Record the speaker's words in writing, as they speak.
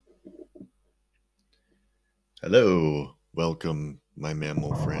Hello, welcome, my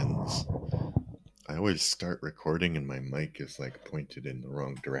mammal friends. I always start recording and my mic is like pointed in the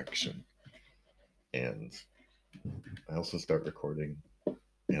wrong direction. And I also start recording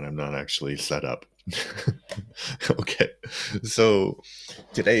and I'm not actually set up. Okay, so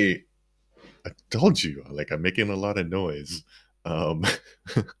today I told you, like, I'm making a lot of noise. Um,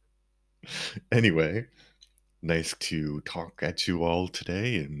 anyway, nice to talk at you all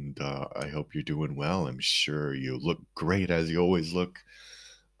today, and I hope you're doing well. I'm sure you look great as you always look.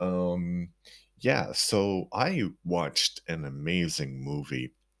 Um, yeah, so I watched an amazing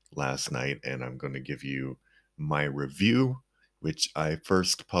movie last night, and I'm going to give you my review, which I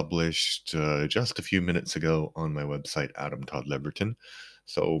first published just a few minutes ago on my website, Adam Todd Leverton.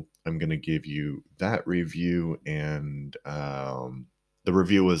 So I'm going to give you that review, and the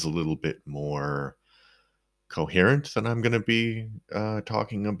review is a little bit more coherent than I'm going to be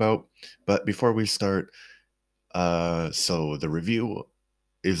talking about. But before we start, so the review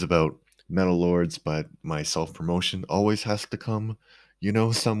is about Metal Lords, but my self promotion always has to come,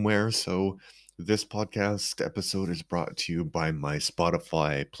 somewhere. So this podcast episode is brought to you by my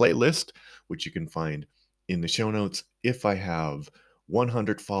Spotify playlist, which you can find in the show notes. If I have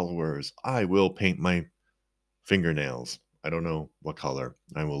 100 followers, I will paint my fingernails. I don't know what color.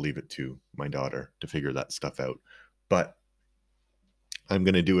 I will leave it to my daughter to figure that stuff out. But I'm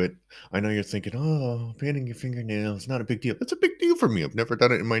gonna do it. I know you're thinking, "Oh, painting your fingernails, not a big deal." It's a big deal for me. I've never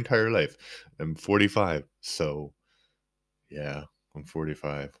done it in my entire life. I'm 45, so yeah, I'm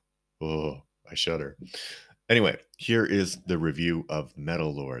 45. Oh, I shudder. Anyway, here is the review of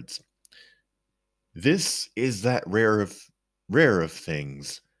Metal Lords. This is that rare of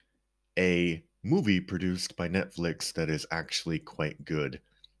things, a movie produced by Netflix that is actually quite good.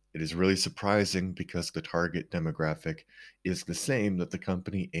 It is really surprising because the target demographic is the same that the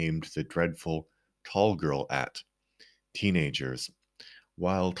company aimed the dreadful Tall Girl at: teenagers.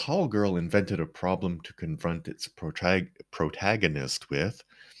 While Tall Girl invented a problem to confront its protagonist with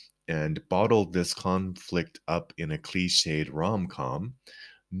and bottled this conflict up in a cliched rom com,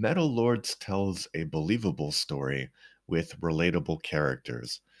 Metal Lords tells a believable story with relatable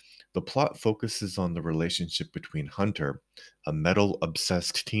characters. The plot focuses on the relationship between Hunter, a metal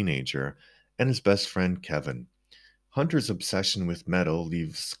obsessed teenager, and his best friend Kevin. Hunter's obsession with metal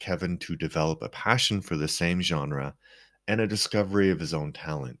leaves Kevin to develop a passion for the same genre and a discovery of his own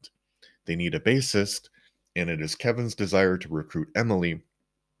talent. They need a bassist, and it is Kevin's desire to recruit Emily,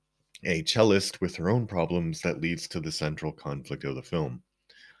 a cellist with her own problems, that leads to the central conflict of the film.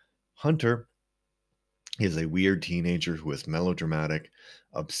 Hunter is a weird teenager who is melodramatic,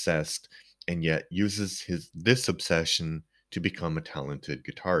 obsessed, and yet uses this obsession to become a talented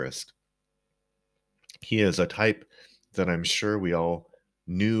guitarist. He is a type that I'm sure we all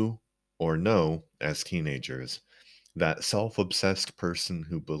knew or know as teenagers. That self obsessed person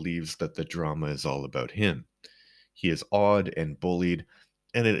who believes that the drama is all about him. He is odd and bullied,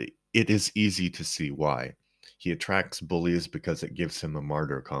 and it is easy to see why. He attracts bullies because it gives him a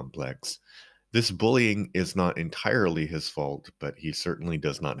martyr complex. This bullying is not entirely his fault, but he certainly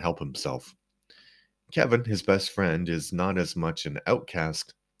does not help himself. Kevin, his best friend, is not as much an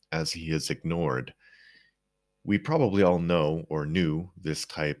outcast as he is ignored. We probably all know or knew this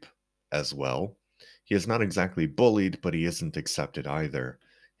type as well. He is not exactly bullied, but he isn't accepted either.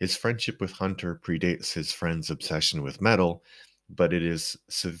 His friendship with Hunter predates his friend's obsession with metal, but it is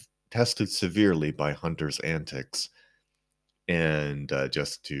tested severely by Hunter's antics. And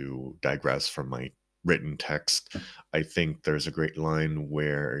just to digress from my written text, I think there's a great line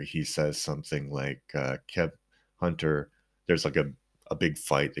where he says something like, Kev Hunter, there's like a big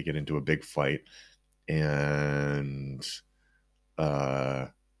fight. They get into a big fight, and uh,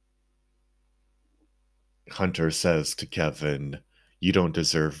 Hunter says to Kevin, "You don't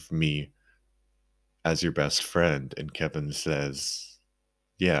deserve me as your best friend." And Kevin says,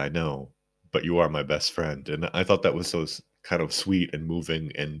 "Yeah, I know, but you are my best friend." And I thought that was so kind of sweet and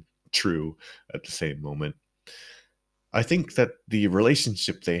moving and true at the same moment. I think that the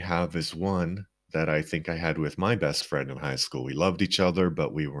relationship they have is one that I think I had with my best friend in high school. We loved each other,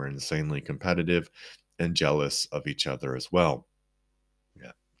 but we were insanely competitive and jealous of each other as well.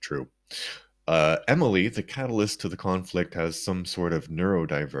 Yeah, true. Emily, the catalyst to the conflict, has some sort of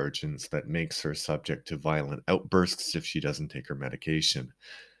neurodivergence that makes her subject to violent outbursts if she doesn't take her medication.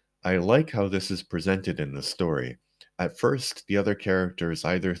 I like how this is presented in the story. At first, the other characters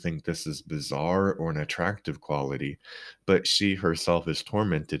either think this is bizarre or an attractive quality, but she herself is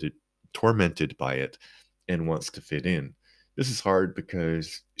tormented by it and wants to fit in. This is hard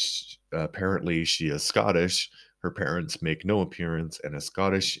because apparently she is Scottish, Her parents make no appearance, and a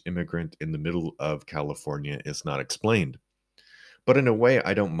Scottish immigrant in the middle of California is not explained. But in a way,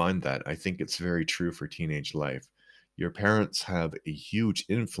 I don't mind that. I think it's very true for teenage life. Your parents have a huge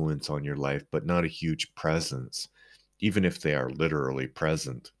influence on your life, but not a huge presence, even if they are literally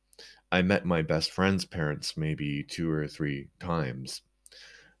present. I met my best friend's parents maybe 2 or 3 times.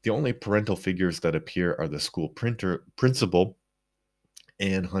 The only parental figures that appear are the school principal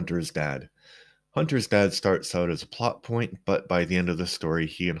and Hunter's dad. Hunter's dad starts out as a plot point, but by the end of the story,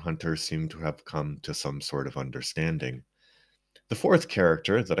 he and Hunter seem to have come to some sort of understanding. The fourth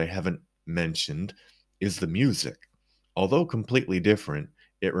character that I haven't mentioned is the music. Although completely different,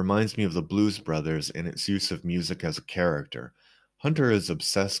 it reminds me of the Blues Brothers in its use of music as a character. Hunter is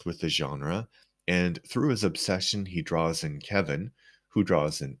obsessed with the genre, and through his obsession, he draws in Kevin, who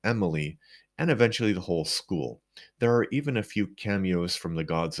draws in Emily, and eventually the whole school. There are even a few cameos from the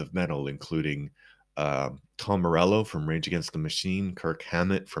gods of metal, including Tom Morello from Rage Against the Machine, Kirk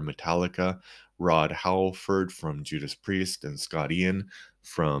Hammett from Metallica, Rod Halford from Judas Priest, and Scott Ian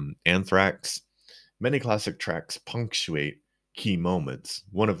from Anthrax. Many classic tracks punctuate key moments,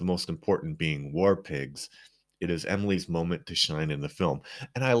 one of the most important being War Pigs. It is Emily's moment to shine in the film.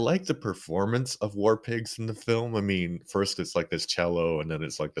 And I like the performance of War Pigs in the film. I mean, first it's like this cello, and then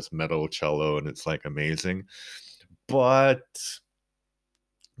it's like this metal cello, and it's like amazing. But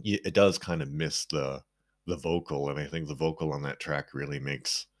it does kind of miss the vocal, and I think the vocal on that track really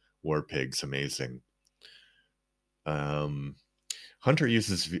makes War Pigs amazing. Um, Hunter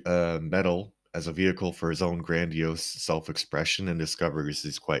uses metal as a vehicle for his own grandiose self expression and discovers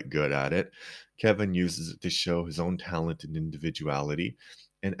he's quite good at it. Kevin uses it to show his own talent and individuality,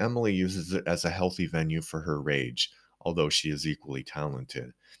 and Emily uses it as a healthy venue for her rage, although she is equally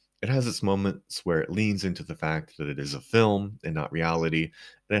talented. It has its moments where it leans into the fact that it is a film and not reality,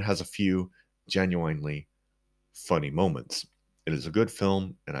 and it has a few genuinely funny moments. It is a good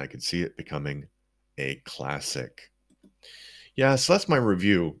film, and I could see it becoming a classic. Yeah, so that's my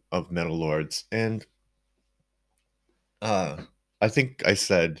review of Metal Lords, and uh, I think I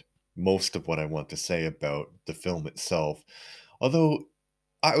said most of what I want to say about the film itself. Although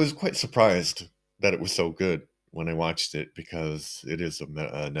I was quite surprised that it was so good when I watched it because it is a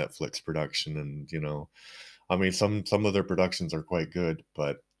Netflix production, and I mean, some of their productions are quite good,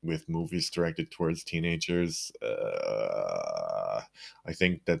 but with movies directed towards teenagers, I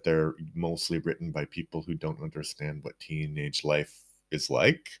think that they're mostly written by people who don't understand what teenage life is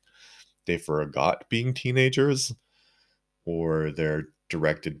like. They forgot being teenagers, or they're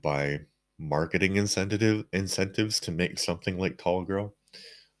directed by marketing incentives to make something like Tall Girl.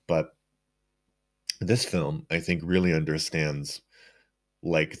 But this film, I think, really understands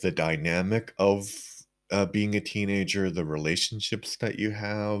like the dynamic of being a teenager, the relationships that you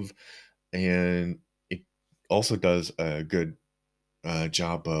have, and it also does a good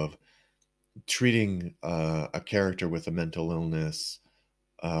job of treating a character with a mental illness.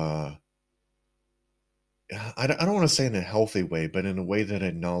 Uh, I don't want to say in a healthy way, but in a way that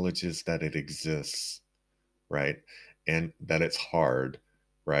acknowledges that it exists, right? And that it's hard,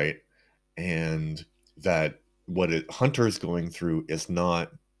 right? And that Hunter is going through is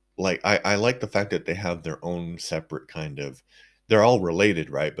not like I like the fact that they have their own separate kind of they're all related,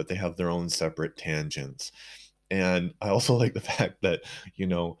 right? But they have their own separate tangents. And I also like the fact that, you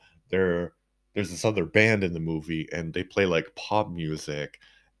know, there there's this other band in the movie and they play like pop music.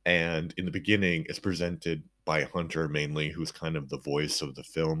 And in the beginning, it's presented by Hunter mainly, who's kind of the voice of the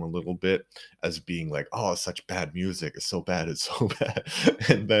film a little bit, as being like, oh, such bad music. It's so bad, it's so bad.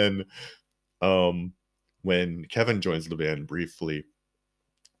 And then um when Kevin joins the band briefly,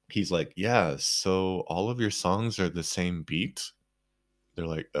 he's like, yeah, so all of your songs are the same beat? They're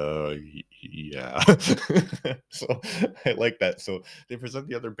like, yeah. So I like that. So they present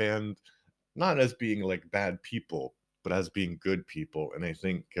the other band not as being like bad people, but as being good people. And I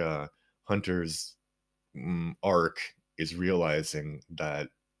think Hunter's arc is realizing that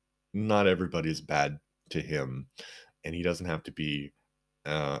not everybody's bad to him, and he doesn't have to be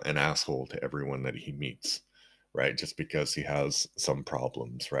an asshole to everyone that he meets, right? Just because he has some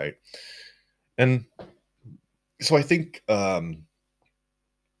problems, right? And so I think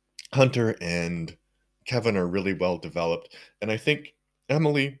Hunter and Kevin are really well developed, and I think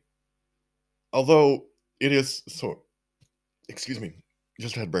Emily, although it is so, excuse me,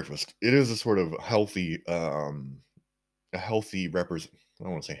 just had breakfast. It is a sort of a healthy represent. I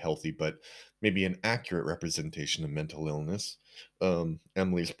don't want to say healthy, but maybe an accurate representation of mental illness,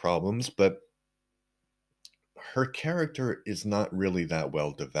 Emily's problems, but her character is not really that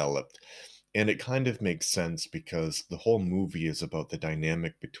well developed. And it kind of makes sense because the whole movie is about the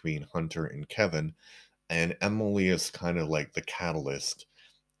dynamic between Hunter and Kevin, and Emily is kind of like the catalyst.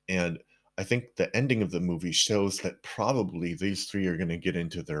 And I think the ending of the movie shows that probably these three are going to get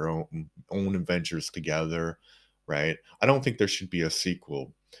into their own adventures together, right? I don't think there should be a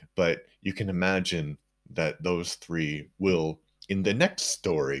sequel, but you can imagine that those three will, in the next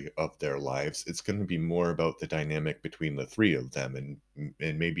story of their lives, it's going to be more about the dynamic between the three of them,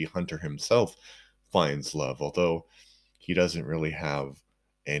 and maybe Hunter himself finds love, although he doesn't really have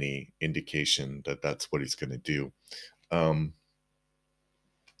any indication that that's what he's going to do. Um,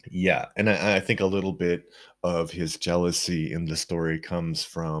 yeah, and I think a little bit of his jealousy in the story comes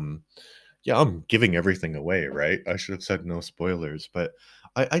from, yeah, I'm giving everything away, right? I should have said no spoilers, but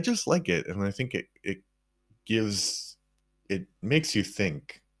I just like it, and I think it gives it makes you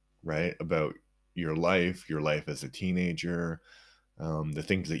think, right, about your life as a teenager, the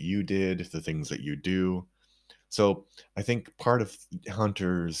things that you did, the things that you do. So I think part of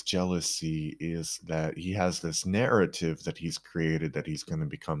Hunter's jealousy is that he has this narrative that he's created that he's going to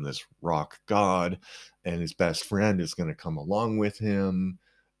become this rock god, and his best friend is going to come along with him,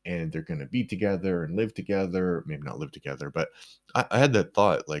 and they're going to be together and live together. Maybe not live together, but I had that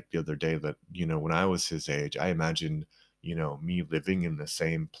thought like the other day that, when I was his age, I imagined, me living in the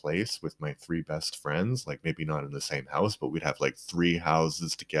same place with my three best friends, like maybe not in the same house, but we'd have like three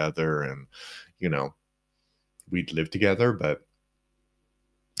houses together, and, you know, we'd live together. But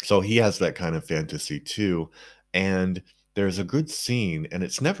so he has that kind of fantasy too. And there's a good scene, and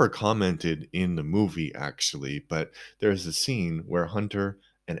it's never commented in the movie actually, but there's a scene where Hunter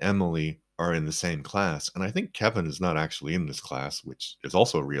and Emily are in the same class. And I think Kevin is not actually in this class, which is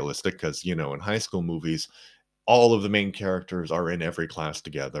also realistic because, in high school movies, all of the main characters are in every class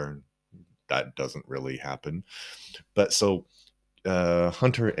together. And that doesn't really happen. But so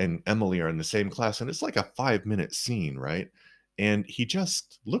Hunter and Emily are in the same class, and it's like a 5-minute scene, right? And he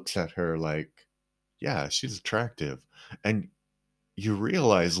just looks at her like, yeah, she's attractive. And you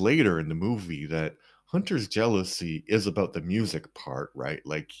realize later in the movie that Hunter's jealousy is about the music part, right?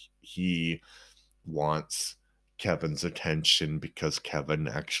 Like he wants Kevin's attention because Kevin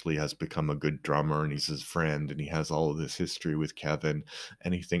actually has become a good drummer and he's his friend and he has all of this history with Kevin,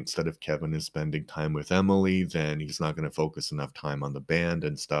 and he thinks that if Kevin is spending time with Emily, then he's not going to focus enough time on the band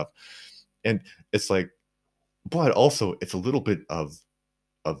and stuff. And it's like, but also it's a little bit of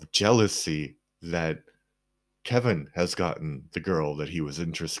jealousy that Kevin has gotten the girl that he was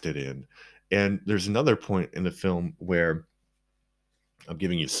interested in. And there's another point in the film where I'm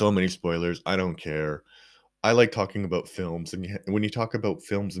giving you so many spoilers, I don't care. I like talking about films, and when you talk about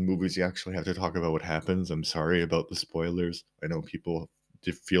films and movies, you actually have to talk about what happens. I'm sorry about the spoilers. I know people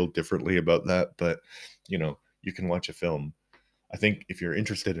feel differently about that, but you can watch a film. I think if you're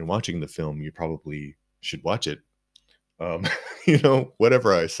interested in watching the film, you probably should watch it. Um,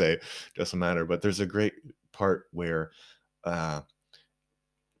 whatever I say doesn't matter. But there's a great part where uh,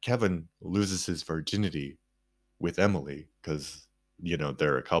 Kevin loses his virginity with Emily because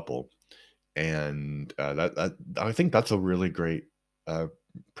they're a couple, and that I think that's a really great uh,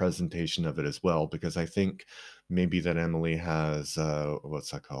 presentation of it as well, because I think maybe that Emily has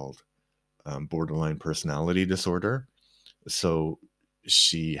what's that called, borderline personality disorder. So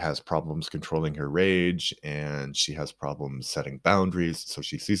she has problems controlling her rage, and she has problems setting boundaries. So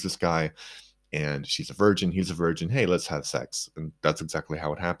she sees this guy, and she's a virgin, he's a virgin. Hey, let's have sex, and that's exactly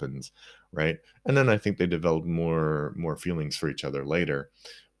how it happens, right? And then I think they develop more feelings for each other later.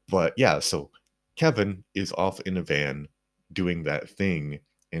 But yeah, so Kevin is off in a van doing that thing,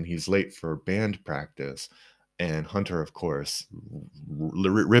 and he's late for band practice. And Hunter, of course,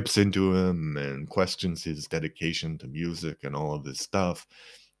 rips into him and questions his dedication to music and all of this stuff.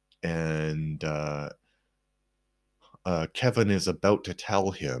 And Kevin is about to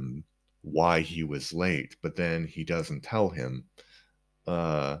tell him why he was late, but then he doesn't tell him.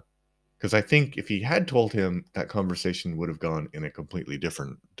 Because I think if he had told him, that conversation would have gone in a completely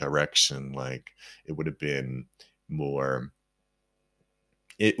different direction. Like it would have been more,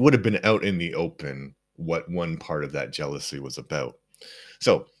 it would have been out in the open what one part of that jealousy was about.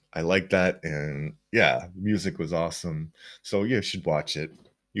 So I like that. And yeah, music was awesome. So you should watch it.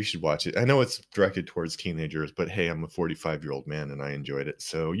 You should watch it. I know it's directed towards teenagers, but hey, I'm a 45-year-old man and I enjoyed it.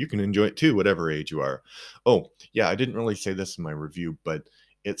 So you can enjoy it too, whatever age you are. Oh, yeah, I didn't really say this in my review, but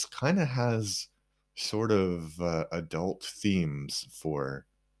it's kind of has sort of adult themes for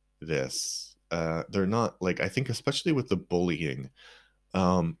this. They're not like, I think, especially with the bullying,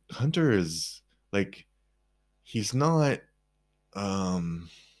 Hunter is like, he's not, um,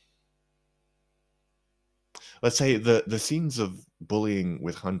 let's say the scenes of bullying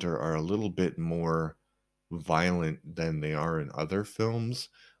with Hunter are a little bit more violent than they are in other films,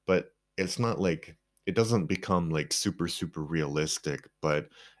 but it's not like it doesn't become like super, super realistic, but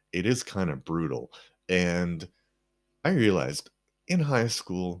it is kind of brutal. And I realized in high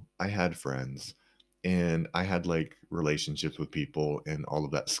school, I had friends and I had like relationships with people and all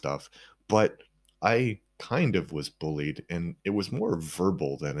of that stuff, but I kind of was bullied and it was more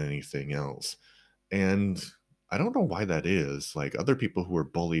verbal than anything else. And I don't know why that is. Like other people who were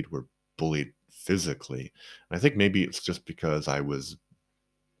bullied physically. I think maybe it's just because I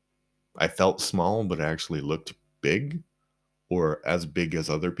felt small, but I actually looked big or as big as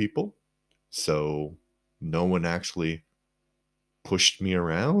other people. So no one actually pushed me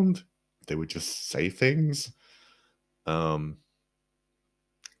around. They would just say things. Um,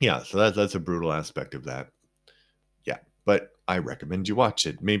 yeah, so that's a brutal aspect of that. Yeah, but I recommend you watch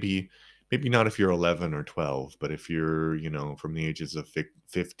it. Maybe not if you're 11 or 12, but if you're, from the ages of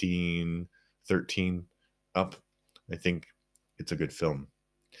 15, 13 up, I think it's a good film.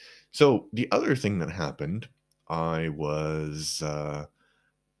 So the other thing that happened, I was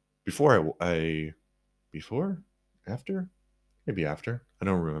before I before after maybe after I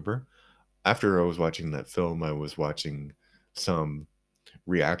don't remember. After I was watching that film, I was watching some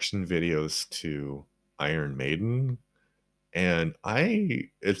reaction videos to Iron Maiden, and I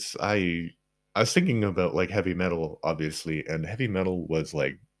was thinking about like heavy metal, obviously, and heavy metal was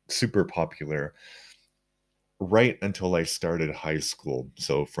like super popular right until I started high school.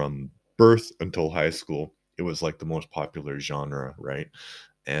 So from birth until high school, it was like the most popular genre, right?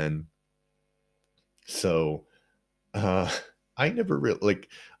 And so uh I never really like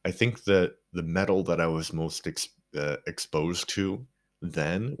I think that the metal that I was most exposed to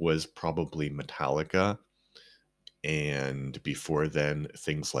then was probably Metallica, and before then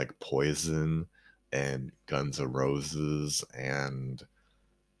things like Poison and Guns N' Roses and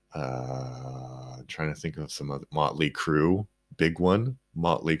trying to think of some other Motley Crue, big one,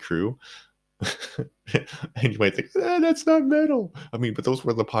 Motley Crue. And you might think, that's not metal. I mean, but those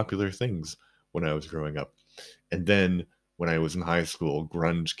were the popular things when I was growing up. And then when I was in high school,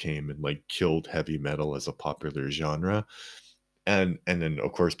 grunge came and like killed heavy metal as a popular genre. And then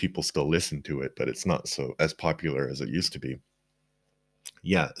of course people still listen to it, but it's not so as popular as it used to be.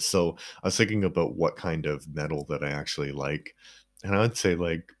 Yeah, so I was thinking about what kind of metal that I actually like. And I would say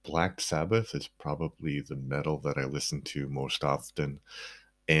like Black Sabbath is probably the metal that I listen to most often.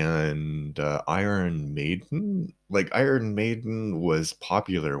 And Iron Maiden was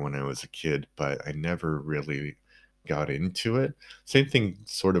popular when I was a kid, but I never really got into it. Same thing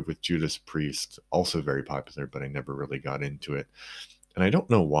sort of with Judas Priest, also very popular, but I never really got into it. And I don't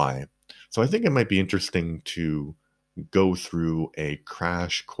know why. So I think it might be interesting to go through a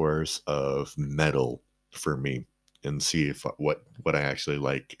crash course of metal for me and see if what I actually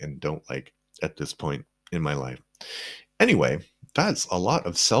like and don't like at this point in my life. Anyway, that's a lot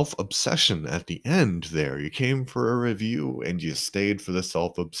of self-obsession at the end there. You came for a review and you stayed for the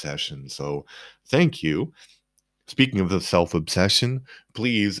self-obsession. So, thank you. Speaking of the self-obsession,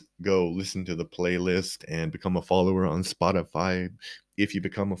 please go listen to the playlist and become a follower on Spotify. If you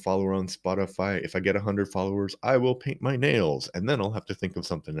become a follower on Spotify, if I get 100 followers, I will paint my nails, and then I'll have to think of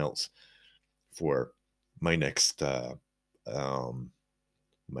something else for my next um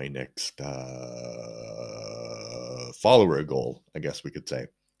follower goal, I guess we could say.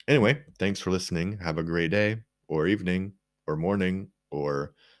 Anyway, thanks for listening. Have a great day or evening or morning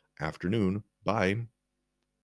or afternoon. Bye.